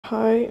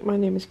Hi, my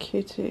name is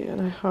Katie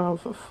and I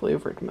have a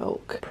flavoured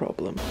milk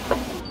problem.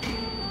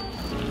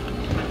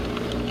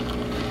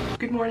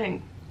 Good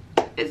morning.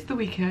 It's the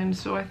weekend,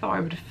 so I thought I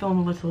would film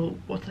a little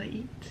what I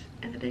eat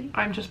in the day.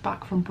 I'm just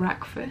back from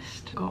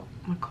breakfast. Got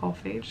my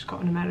coffee, just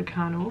got an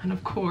Americano, and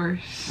of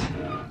course,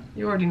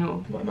 you already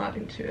know what I'm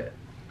adding to it.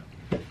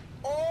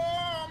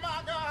 Oh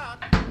my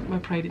god! My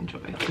pride and joy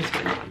is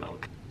vanilla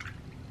milk.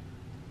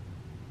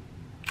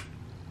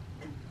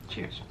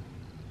 Cheers.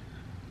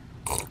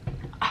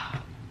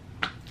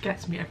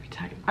 Gets me every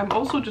time. I'm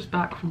also just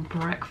back from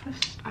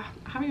breakfast. I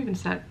haven't even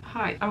said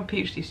hi. I'm a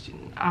PhD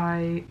student.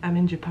 I am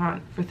in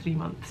Japan for 3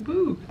 months.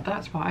 Woo!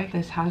 That's why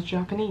this has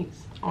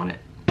Japanese on it.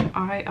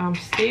 I am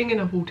staying in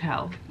a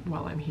hotel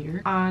while I'm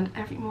here, and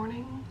every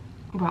morning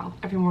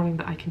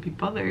that I can be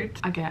bothered,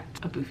 I get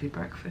a buffet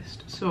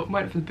breakfast. So I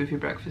went for the buffet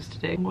breakfast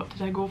today. What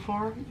did I go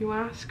for, you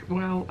ask?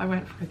 Well, I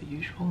went for the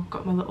usual.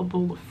 Got my little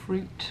bowl of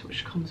fruit,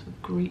 which comes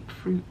with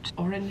grapefruit,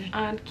 orange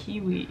and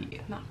kiwi,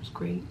 and that was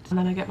great. And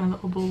then I get my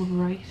little bowl of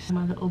rice,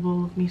 my little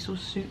bowl of miso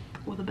soup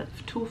with a bit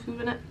of tofu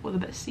in it, with a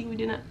bit of seaweed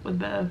in it, with a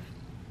bit of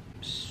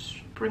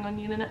spring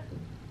onion in it.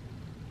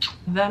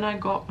 Then I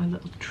got my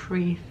little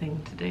tray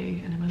thing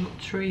today, and in my little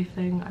tray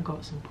thing I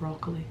got some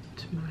broccoli,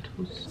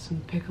 tomatoes,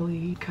 some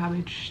pickly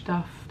cabbage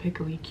stuff,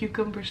 pickly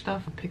cucumber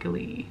stuff,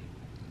 pickly,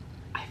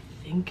 I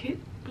think it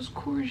was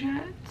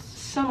courgettes,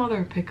 some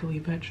other pickly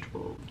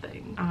vegetable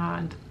thing,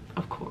 and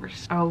of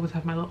course I always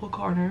have my little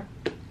corner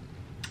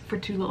for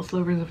 2 little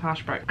slivers of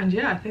hash brown. And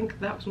yeah, I think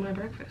that was my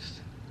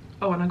breakfast.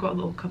 Oh, and I got a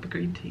little cup of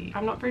green tea.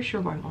 I'm not very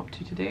sure what I'm up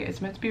to today.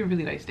 It's meant to be a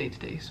really nice day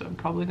today, so I'm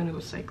probably gonna go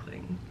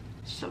cycling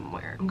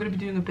somewhere. I'm gonna be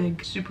doing a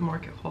big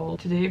supermarket haul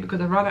today because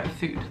I ran out of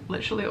food.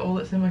 Literally all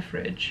that's in my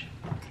fridge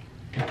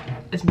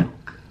is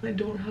milk. I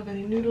don't have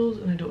any noodles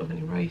and I don't have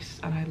any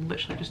rice, and I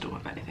literally just don't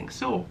have anything.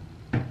 So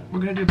we're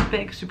gonna do a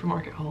big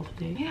supermarket haul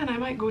today. Yeah, and I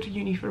might go to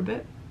uni for a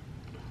bit.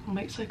 I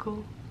might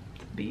cycle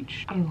to the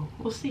beach. I don't know,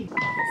 we'll see.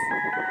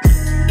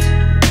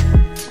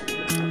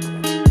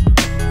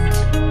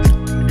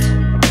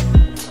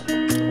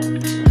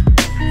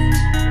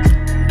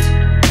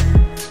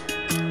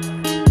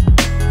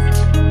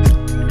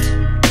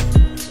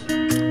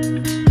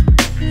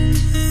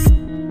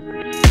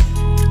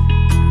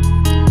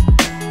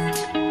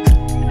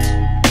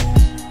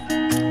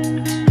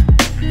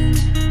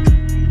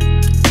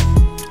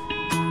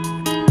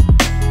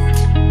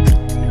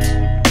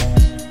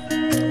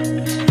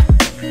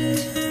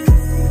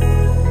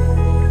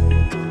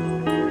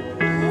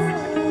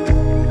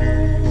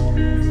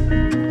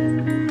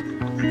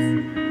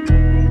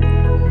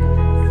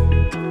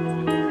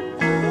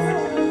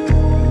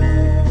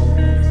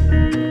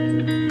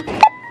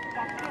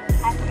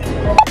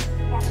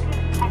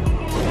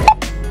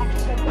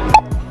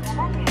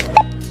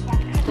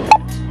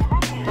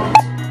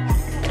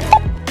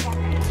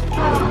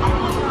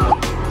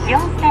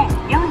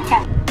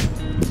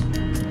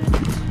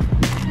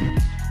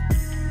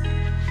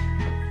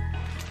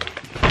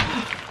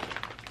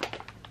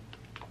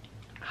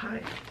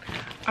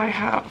 I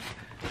have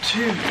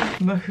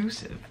 2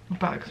 massive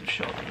bags of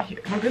shopping here.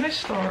 We're gonna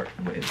start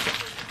with,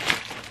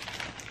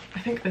 I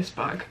think this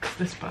bag, because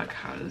this bag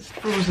has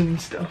frozen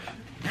stuff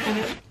in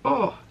it.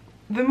 Oh,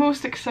 the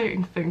most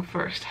exciting thing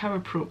first, how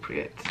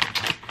appropriate.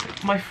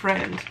 My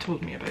friend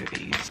told me about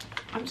these.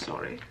 I'm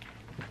sorry.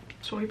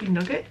 Soybean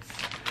nuggets?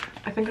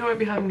 I think I might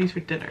be having these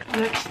for dinner.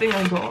 Next thing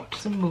I got,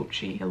 some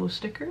mochi yellow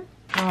sticker.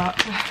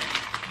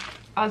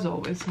 As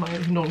always, my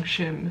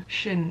non-shim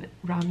shin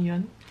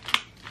ramyun.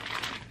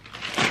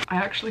 I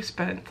actually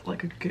spent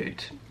like a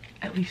good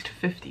at least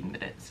 15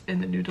 minutes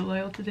in the noodle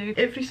aisle today.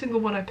 Every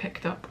single one I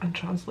picked up and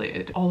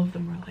translated, all of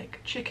them were like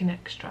chicken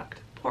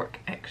extract, pork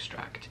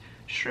extract,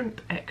 shrimp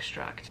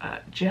extract,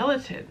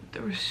 gelatin.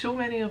 There were so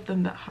many of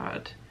them that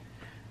had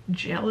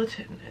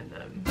gelatin in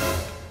them,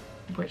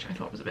 which I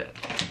thought was a bit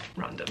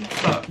random.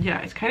 But yeah,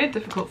 it's kind of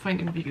difficult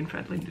finding vegan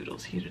friendly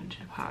noodles here in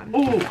Japan.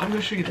 Oh, I'm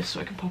gonna show you this so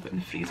I can pop it in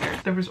the freezer.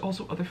 There was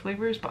also other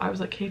flavors, but I was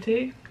like,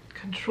 Katie,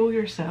 control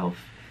yourself.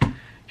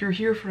 You're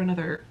here for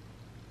another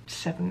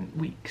 7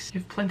 weeks.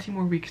 You have plenty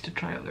more weeks to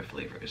try other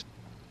flavors.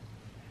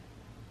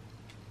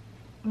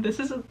 This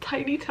is a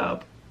tiny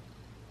tub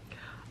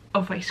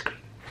of ice cream.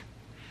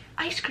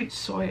 Ice cream,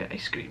 soya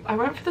ice cream. I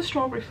went for the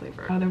strawberry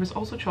flavor. There was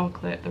also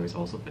chocolate, there was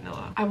also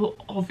vanilla. I will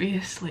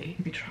obviously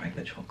be trying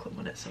the chocolate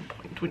one at some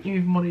point. Wouldn't you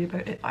even worry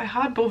about it? I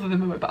had both of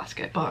them in my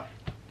basket, but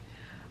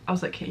I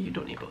was like, hey, you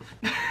don't need both.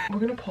 We're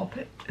gonna pop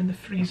it in the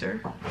freezer,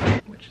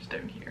 which is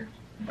down here,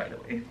 by the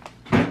way.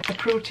 A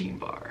protein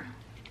bar.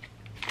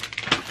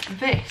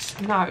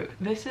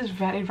 This is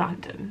very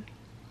random.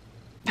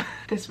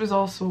 This was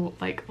also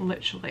like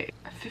literally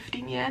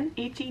 15 yen,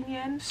 18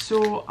 yen.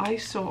 So I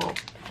saw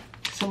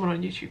someone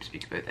on YouTube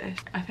speak about this.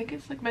 I think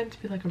it's like meant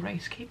to be like a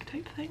rice cake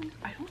type thing.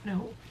 I don't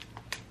know.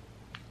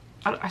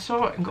 I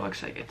saw it and got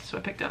excited, so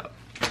I picked it up.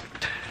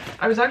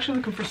 I was actually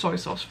looking for soy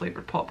sauce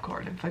flavoured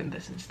popcorn and found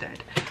this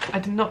instead. I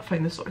did not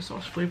find the soy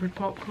sauce flavoured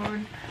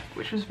popcorn,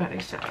 which was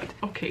very sad.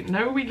 Okay,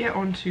 now we get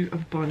onto a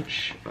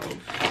bunch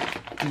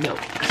of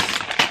milks.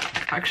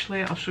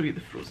 Actually, I'll show you the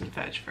frozen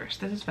veg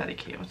first. This is very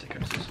chaotic,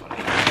 I'm so sorry.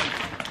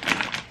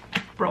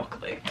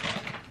 Broccoli.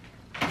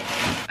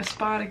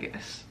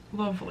 Asparagus.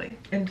 Lovely.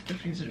 Into the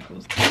freezer it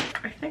goes.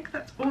 I think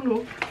that's, oh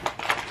no.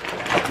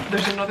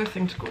 There's another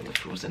thing to go in the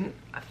frozen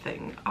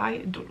thing. I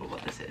don't know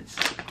what this is,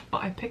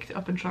 but I picked it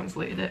up and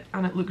translated it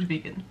and it looked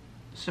vegan.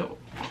 So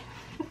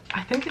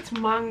I think it's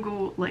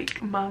mango,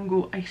 like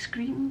mango ice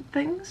cream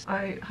things.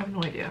 I have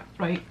no idea,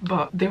 right?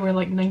 But they were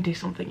like 90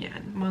 something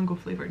yen. Mango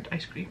flavored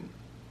ice cream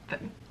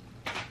thing.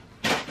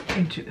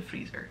 Into the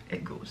freezer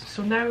it goes.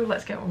 So now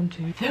let's get on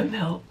to the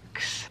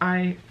milks.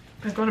 I've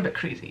gone a bit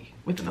crazy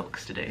with the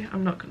milks today,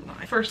 I'm not gonna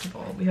lie. First of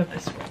all, we have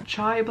this one.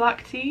 Chai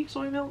black tea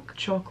soy milk,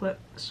 chocolate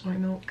soy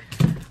milk.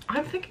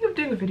 I'm thinking of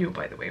doing a video,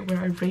 by the way, where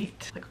I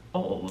rate like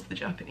all of the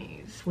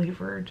Japanese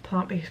flavored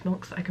plant-based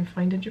milks that I can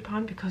find in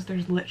Japan, because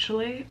there's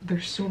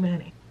so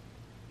many.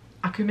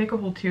 I could make a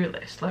whole tier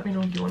list. Let me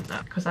know if you want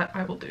that, because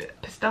I will do it.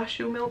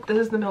 Pistachio milk. This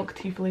is the milk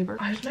tea flavor.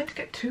 I was meant to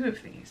get 2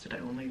 of these. Did I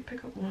only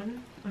pick up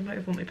 1? I might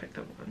have only picked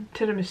up 1.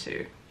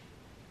 Tiramisu.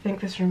 I think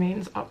this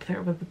remains up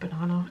there with the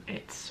banana.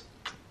 It's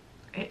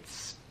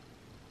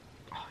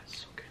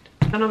so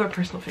good. Another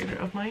personal favorite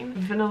of mine,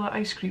 vanilla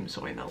ice cream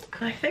soy milk.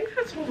 I think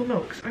that's all the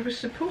milks. I was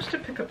supposed to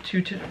pick up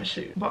 2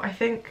 tiramisu, but I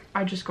think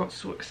I just got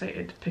so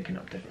excited picking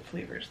up different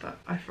flavors that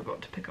I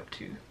forgot to pick up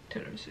 2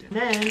 tiramisu.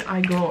 Then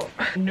I got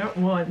not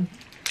 1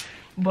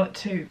 but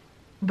 2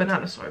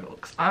 banana soy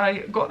milks. I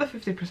got the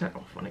 50%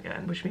 off one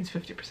again, which means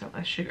 50%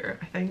 less sugar,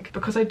 I think,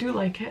 because I do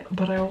like it.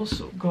 But I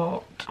also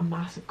got a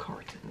massive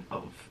carton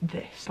of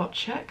this. But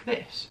check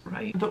this,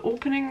 right? The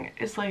opening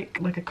is like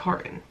a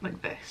carton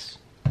like this,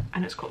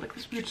 and it's got like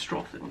this weird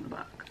straw thing on the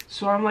back.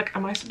 So I'm like,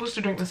 am I supposed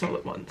to drink this all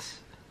at once?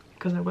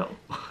 Because I will.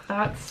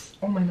 That's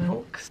all my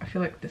milks. I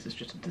feel like this is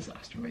just a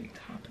disaster waiting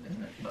to happen,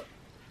 isn't it? But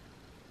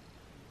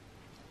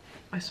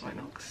my soy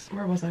milks.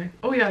 Where was I?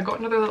 Oh yeah, I got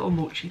another little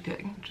mochi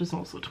thing, which is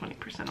also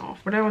 20%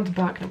 off. We're now on to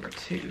bag number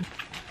 2,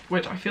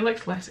 which I feel like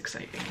is less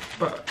exciting.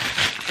 But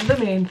the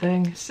main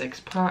thing, 6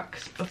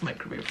 packs of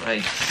microwave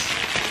rice.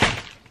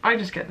 I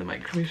just get the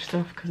microwave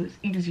stuff because it's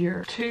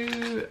easier.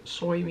 2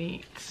 soy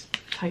meat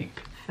type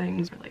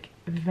things for like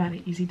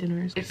very easy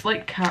dinners. It's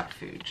like cat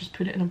food. Just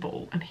put it in a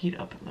bowl and heat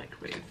it up in the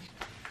microwave.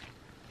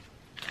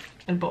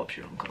 And Bob's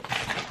your uncle.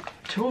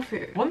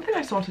 Tofu. One thing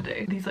I saw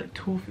today, these like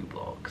tofu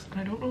blocks, and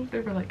I don't know if they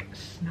were like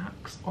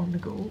snacks on the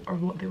go or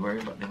what they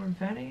were, but they were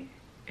very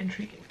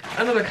intriguing.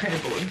 Another kind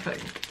of boring thing,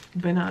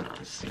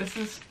 bananas. This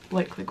is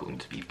likely going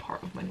to be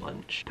part of my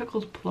lunch.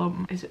 Pickled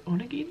plum, is it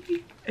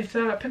onigiri? It's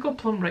a pickled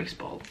plum rice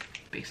ball,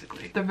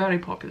 basically. They're very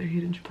popular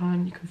here in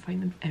Japan, you can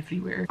find them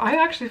everywhere. I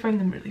actually find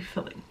them really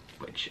filling,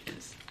 which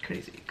is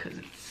crazy because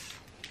it's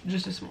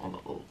just a small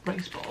little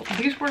rice ball.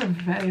 These were a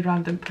very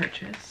random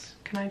purchase.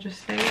 Can I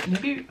just say?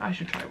 Maybe I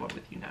should try one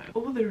with you now.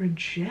 Oh, they're a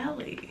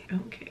jelly.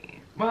 Okay.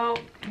 Well,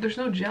 there's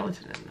no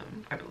gelatin in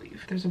them, I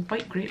believe. There's a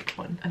white grape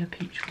one and a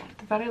peach one.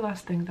 The very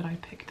last thing that I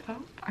picked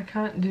up, I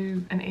can't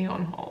do an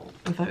Aeon haul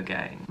without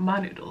getting my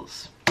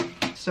noodles.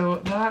 So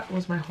that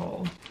was my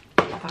haul.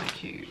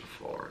 Thank you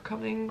for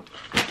coming.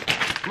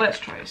 Let's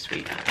try a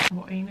sweet.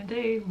 What in a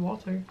day?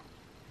 Water.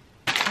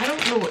 I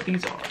don't know what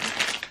these are,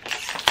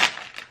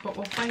 but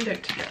we'll find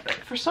out together.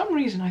 For some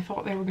reason, I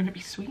thought they were going to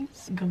be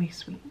sweets, gummy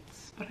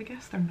sweets, but I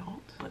guess they're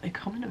not. But they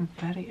come in a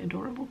very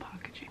adorable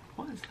packaging.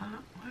 What is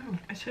that? Wow.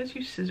 It says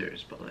use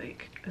scissors, but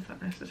like, is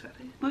that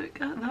necessary? Look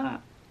at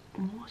that.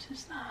 What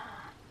is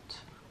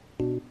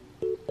that?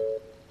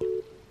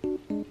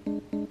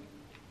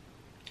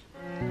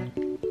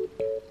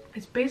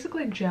 It's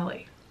basically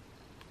jelly.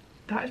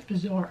 That is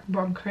bizarre, but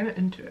I'm kind of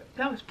into it.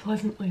 That was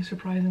pleasantly,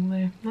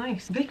 surprisingly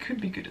nice. They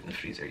could be good in the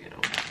freezer, you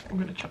know. I'm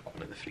gonna chuck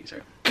one in the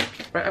freezer.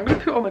 Right, I'm gonna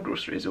put all my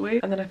groceries away,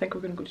 and then I think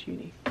we're gonna go to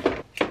uni.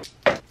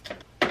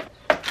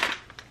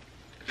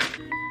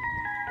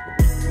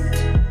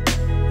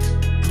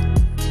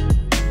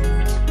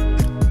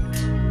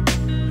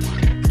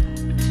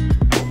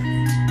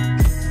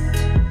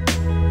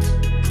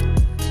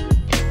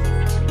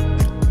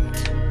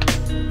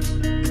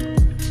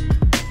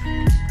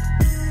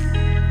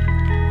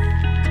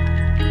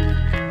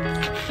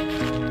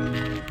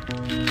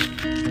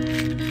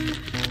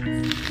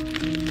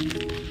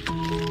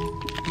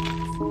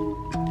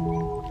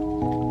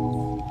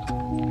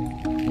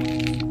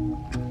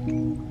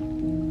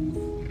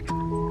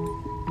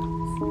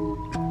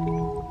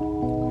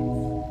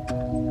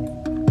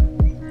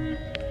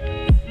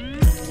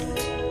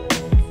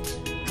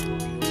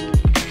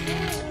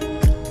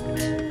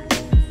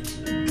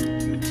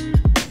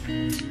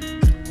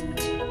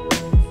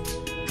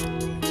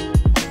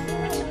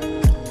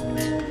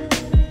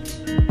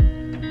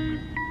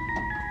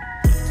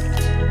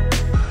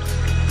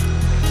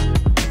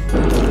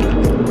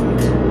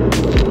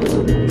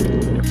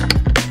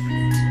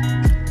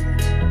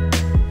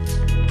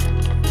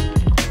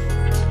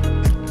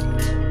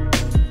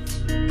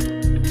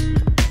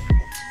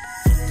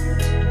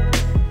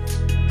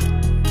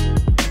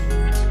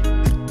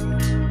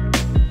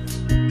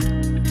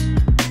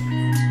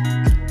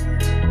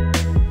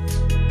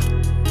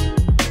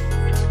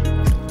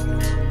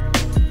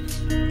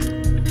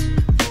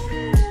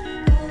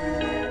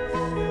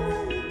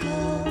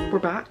 We're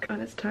back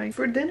and it's time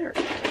for dinner.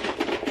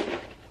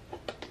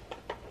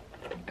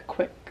 A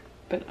quick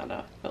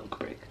banana milk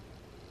break.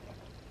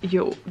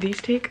 Yo,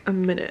 these take a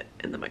minute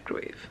in the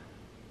microwave.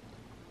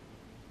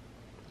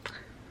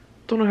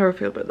 Don't know how I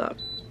feel about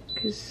that.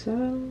 Cause I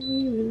don't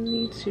even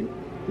need to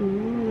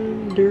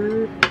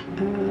wonder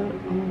at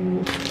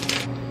all.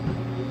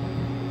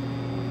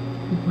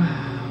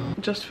 Wow.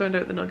 Just found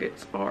out the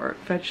nuggets are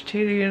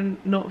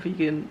vegetarian, not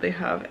vegan. They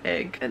have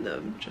egg in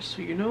them, just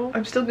so you know.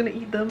 I'm still gonna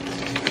eat them.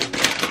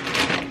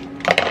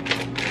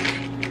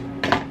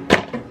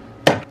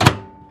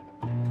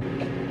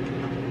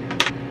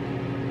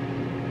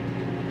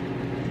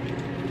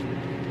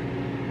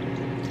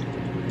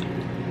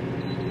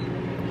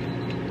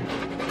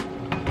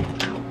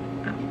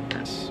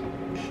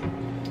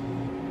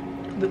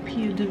 The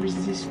pied de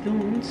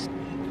resistance.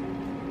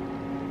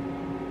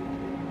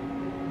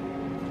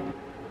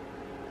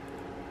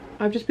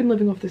 I've just been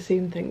living off the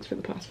same things for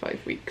the past 5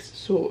 weeks,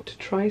 so to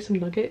try some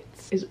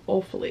nuggets is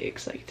awfully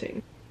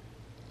exciting.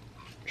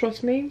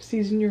 Trust me,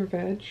 season your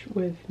veg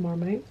with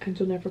Marmite and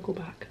you'll never go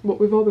back. What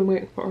we've all been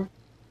waiting for.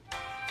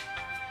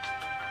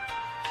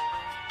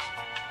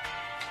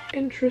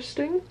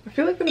 Interesting. I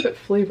feel like they're a bit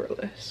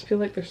flavourless. I feel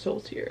like they're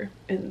saltier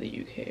in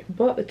the UK,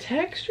 but the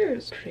texture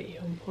is pretty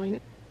on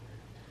point.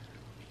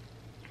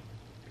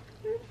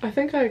 I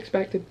think I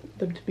expected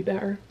them to be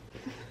better.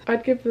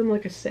 I'd give them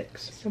like a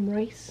 6. Some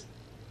rice.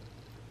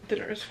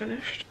 Dinner is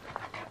finished.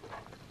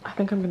 I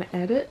think I'm gonna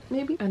edit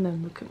maybe and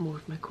then look at more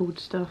of my code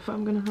stuff.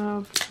 I'm gonna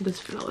have this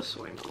vanilla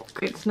soy milk.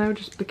 It's now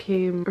just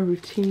became a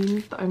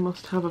routine that I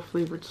must have a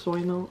flavoured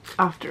soy milk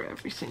after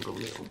every single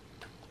meal.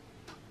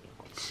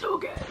 It's so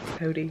good.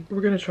 Howdy.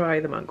 We're gonna try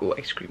the mango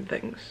ice cream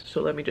things.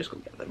 So let me just go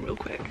get them real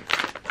quick.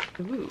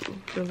 Ooh,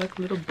 they're like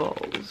little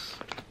balls.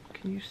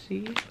 Can you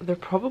see? They're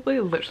probably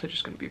literally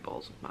just going to be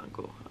balls of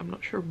mango. I'm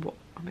not sure what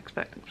I'm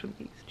expecting from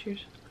these.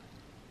 Cheers.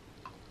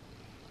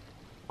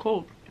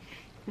 Cold.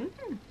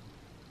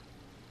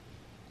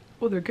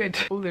 Oh, they're good.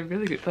 Oh, they're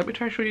really good. Let me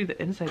try to show you the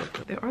inside of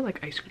them. They are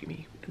like ice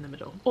creamy in the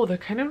middle. Oh, they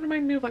kind of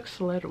remind me of like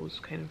Soleros,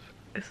 kind of.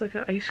 It's like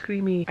an ice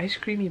creamy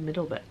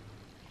middle bit.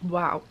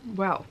 Wow.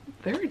 Wow.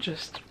 They're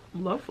just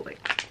lovely.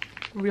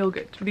 Real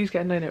good. These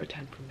get a 9 out of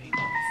 10 from me.